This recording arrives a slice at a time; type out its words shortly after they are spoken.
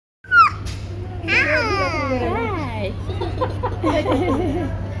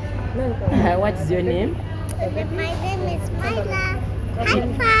What's your name? My name is Myla. High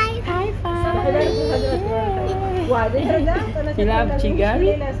five. High five. Yeah. You love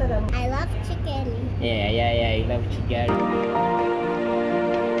Chigari? I love chicken. Yeah, you love Chigari.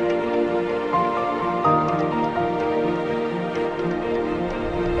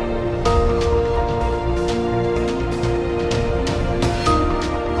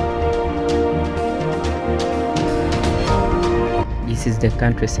 This is the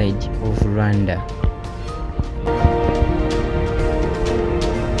countryside of Rwanda.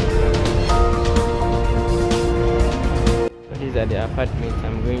 So these are the apartments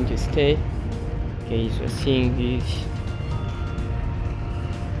I'm going to stay. Okay, so seeing this.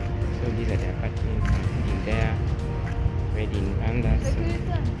 So these are the apartments I'm living there, already in Rwanda. So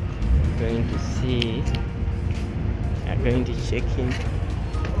I'm going to see. I'm going to check in.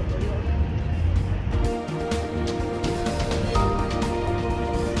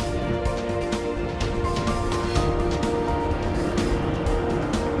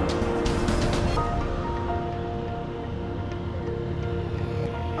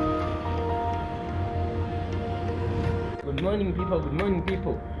 Good morning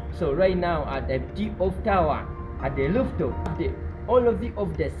people. So right now at the T-Off Tower, at the rooftop, all of the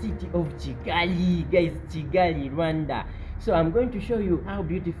of the city of Kigali, guys, Kigali, Rwanda. So I'm going to show you how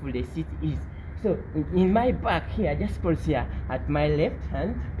beautiful the city is. So in my back here, just pause here at my left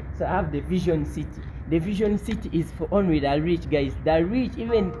hand, so I have the Vision City. The Vision City is for only the rich, guys. The rich,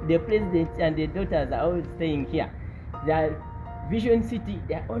 even the president and the daughters are always staying here. The Vision City,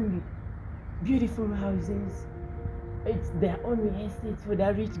 they're only beautiful houses. It's their only estates for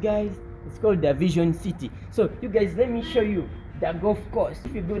the rich guys. It's called the Vision City. So you guys, let me show you the golf course.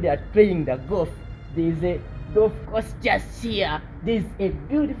 If you go there playing the golf, there's a golf course just here. There's a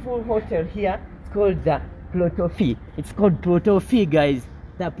beautiful hotel here. It's called the Protofi. It's called Protofi, guys.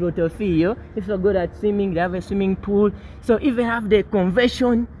 The Protofi, yo. If you're good at swimming, they have a swimming pool. So even have the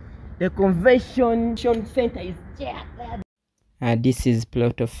convention center is there. This is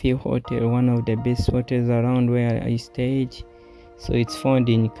Protofi Hotel, one of the best hotels around where I stayed. So it's found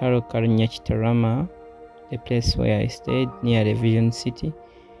in Karokar, Nyachitarama, the place where I stayed near the Vision City.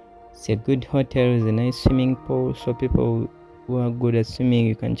 It's a good hotel with a nice swimming pool, so people who are good at swimming,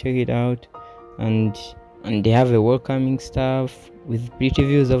 you can check it out. And they have a welcoming staff with pretty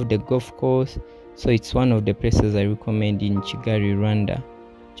views of the golf course. So it's one of the places I recommend in Kigali, Rwanda.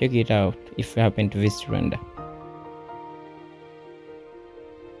 Check it out if you happen to visit Rwanda.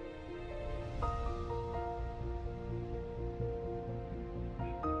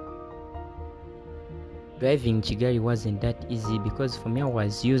 Driving Kigali wasn't that easy because for me I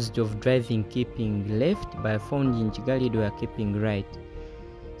was used of driving keeping left, but I found in Kigali they were keeping right.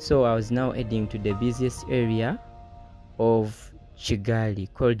 So I was now heading to the busiest area of Kigali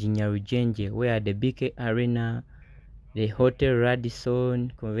called Nyarugenge, where the BK Arena, the Hotel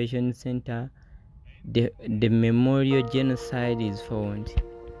Radisson Convention Center, the Memorial Genocide is found.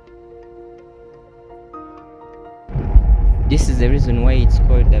 This is the reason why it's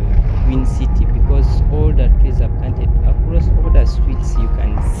called the Green City, because all the trees are planted across all the streets. You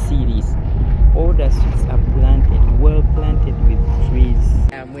can see this. All the streets are planted, well planted with trees.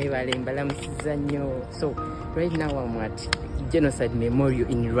 So right now I'm at Genocide Memorial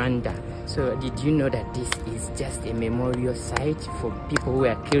in Rwanda. So did you know that this is just a memorial site for people who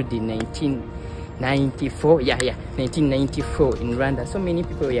were killed in 1994? 1994 in Rwanda. So many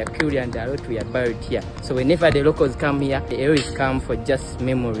people were killed and a lot were buried here. So whenever the locals come here, they always come for just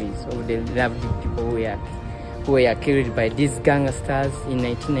memories of the lovely people who were killed by these gangsters in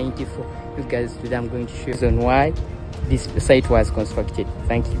 1994. You guys, today I'm going to show you why this site was constructed.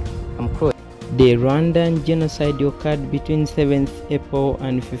 Thank you. I'm close. The Rwandan genocide occurred between 7th April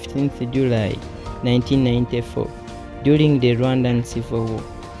and 15th July 1994 during the Rwandan Civil War.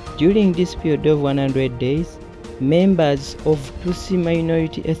 During this period of 100 days, members of Tutsi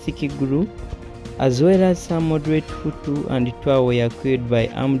minority ethnic group, as well as some moderate Hutu and Twa, were killed by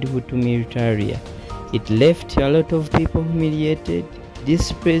armed Hutu military. It left a lot of people humiliated,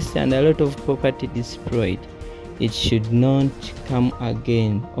 displaced, and a lot of property destroyed. It should not come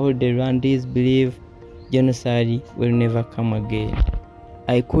again. All the Rwandese believe genocide will never come again.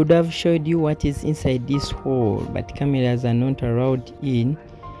 I could have showed you what is inside this hole, but cameras are not allowed in.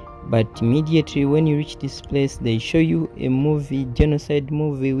 But immediately when you reach this place, they show you a movie, genocide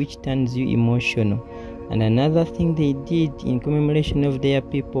movie, which turns you emotional. And another thing they did in commemoration of their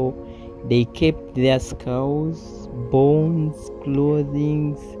people, they kept their skulls, bones,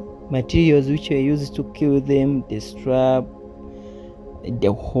 clothing, materials which were used to kill them, the strap,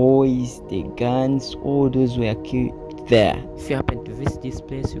 the hoist, the guns, all those were there. If you happen to visit this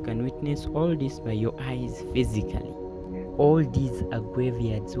place, you can witness all this by your eyes physically. All these are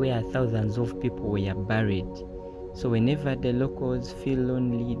graveyards where thousands of people were buried. So whenever the locals feel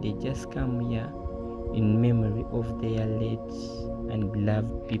lonely, they just come here in memory of their late and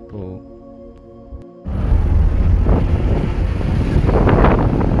beloved people.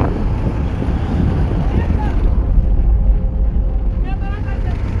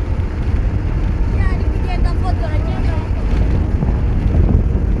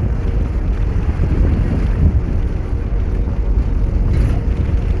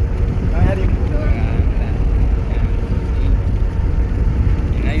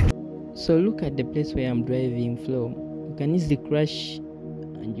 So look at the place where I'm driving from. You can easily crash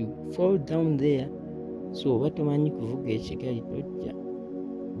and you fall down there. So watamanyi kuvuga ekigali tojja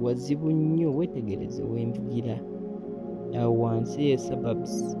wazibu nnyo wetegereze wemvugira awo wansi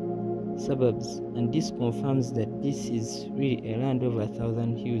suburbs, and this confirms that this is really a land over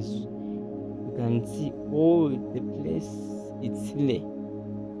 1,000 hills. You can see all the place. It's Sile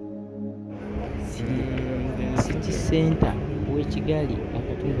city center w'ekigali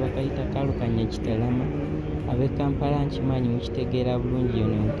akatundu bakayita kalukanya kitalama ab'e Kampala nkimanyi mukitegeera bulungi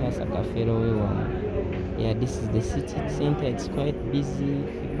yono mutaasa kafeero wewamu. Yeah, this is the city center. It's quite busy.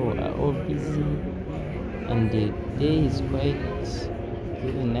 People are all busy and the day is quite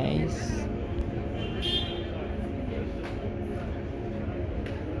really nice.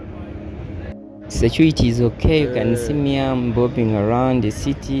 Security is okay. You can see me, I'm bobbing around the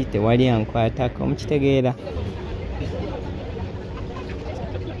city. Tewali ankwatako mukitegeera.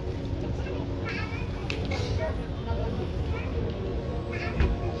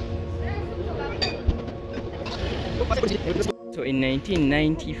 So in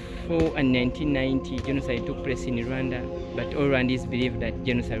 1994 and 1990, genocide took place in Rwanda, but all Rwandese believe that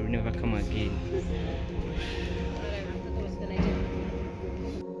genocide will never come again.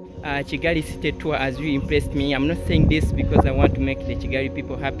 Kigali City tour has really impressed me. I'm not saying this because I want to make the Kigali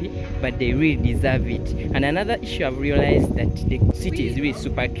people happy, but they really deserve it. And another issue I've realized that the city is really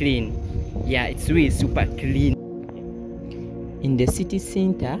super clean. Yeah, it's really super clean. In the city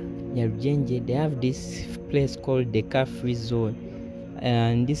center, Nyarujenje, they have this place called the car-free zone,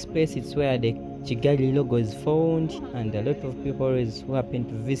 and this place is where the Kigali logo is found, and a lot of people who happen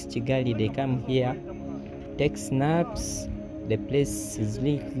to visit Kigali, they come here, take snaps. The place is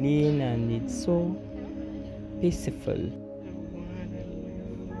really clean and it's so peaceful.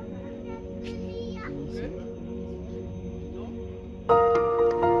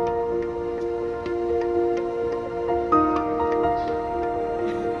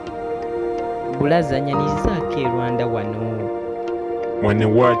 Bulaza nyanirizaako e Rwanda wano. Mwane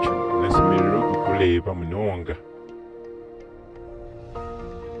wacu nasemererwa okukuleeba munonga.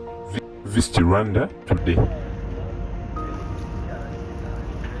 Visit Rwanda today.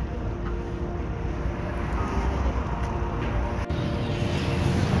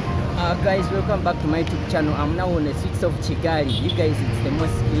 Guys, welcome back to my YouTube channel. I'm now on the streets of Kigali. You guys, it's the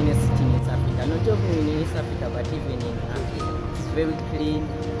most cleanest city in East Africa. Not only in East Africa, but even in Africa. It's very clean.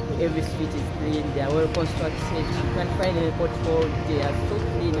 Every street is clean. They are well constructed. You can find any pothole. They are so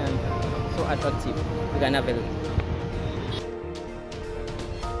clean and so attractive. You can have a look.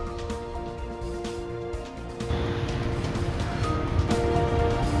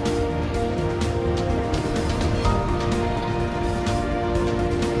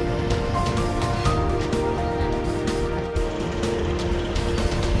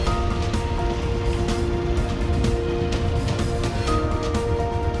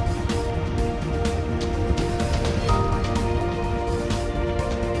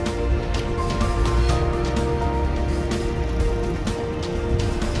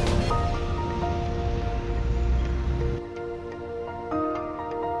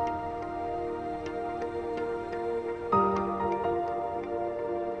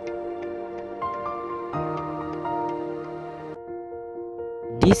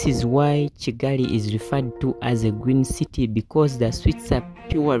 This is why Kigali is referred to as a green city, because the streets are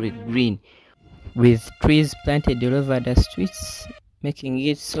purely green, with trees planted all over the streets, making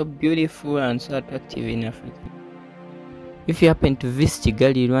it so beautiful and so attractive in Africa. If you happen to visit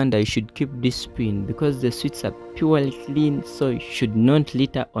Kigali, Rwanda, you should keep discipline because the streets are purely clean, so you should not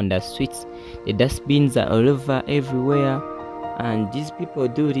litter on the streets. The dustbins are all over everywhere, and these people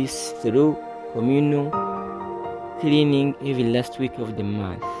do this through communal cleaning every last week of the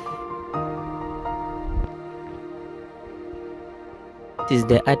month. This is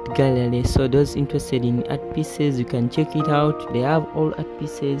the art gallery, so those interested in art pieces, you can check it out. They have all art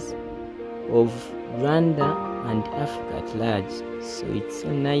pieces of Rwanda and Africa at large, so it's so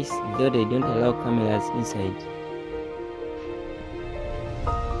nice, though they don't allow cameras inside.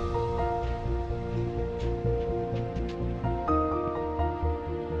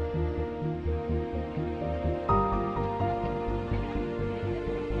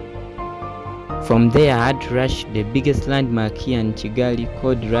 From there, I had to rush the biggest landmark here in Kigali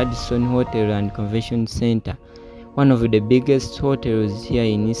called Radisson Hotel and Convention Center, one of the biggest hotels here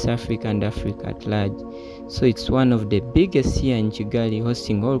in East Africa and Africa at large. So it's one of the biggest here in Kigali,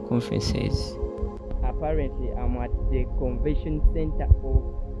 hosting all conferences. Apparently, I'm at the Convention Center of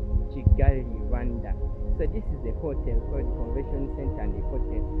Kigali, Rwanda. So this is the hotel called Convention Center and the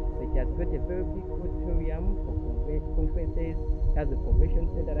hotel. So it has got a very big auditorium for conferences. It has a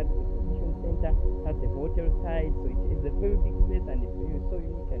convention center, that is the convention center, has the hotel side. So it is a very big place and it's very so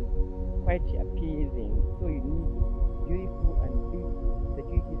unique and quite appealing. So unique, beautiful and big.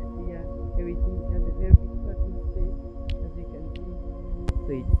 Security is clear. Everything has a very big parking space, as you can see.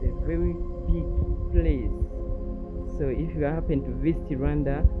 So it's a very big place. So if you happen to visit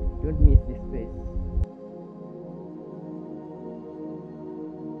Rwanda, don't miss this place.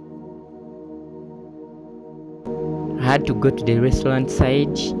 I had to go to the restaurant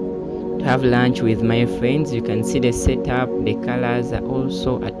side to have lunch with my friends. You can see the setup, the colors are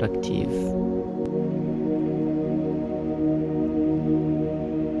also attractive.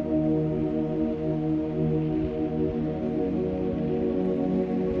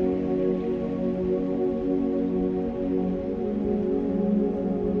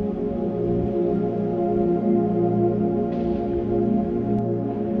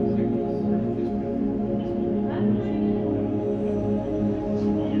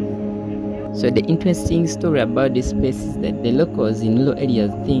 So the interesting story about this place is that the locals in low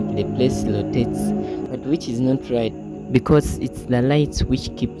areas think the place rotates, but which is not right, because it's the lights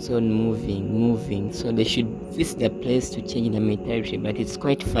which keeps on moving. So they should visit the place to change the mentality, but it's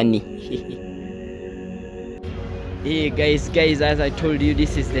quite funny. Hey guys, as I told you,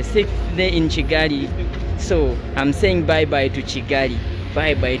 this is the 6th day in Kigali. So I'm saying bye-bye to Kigali.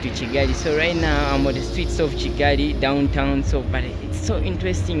 Bye-bye to Kigali. So right now I'm on the streets of Kigali, downtown. So but it's so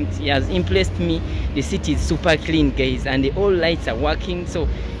interesting. It has impressed me. The city is super clean, guys, and all lights are working. So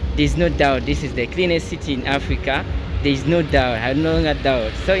there's no doubt this is the cleanest city in Africa. There's no doubt. I no longer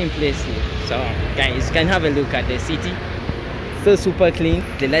doubt. So impressive. So guys, you can have a look at the city. So super clean.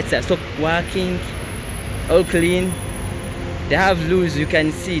 The lights are so working, all clean. They have rules. You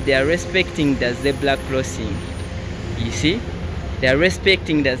can see they are respecting the zebra crossing. You see? They are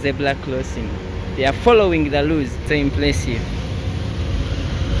respecting the zebra crossing. They are following the rules. So impressive.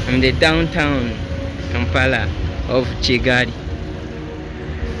 I'm in the downtown Kampala of Kigali.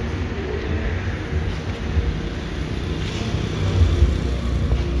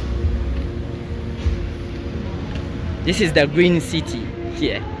 This is the green city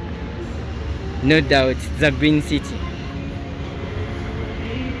here. No doubt, it's the green city.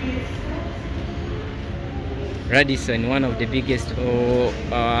 Radisson, one of the biggest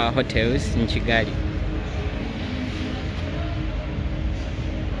hotels in Kigali.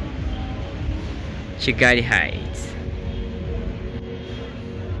 Kigali Heights.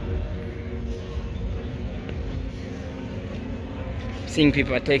 Seeing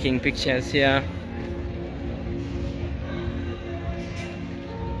people are taking pictures here.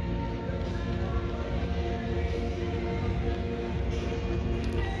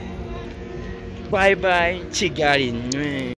 Bye bye Kigali.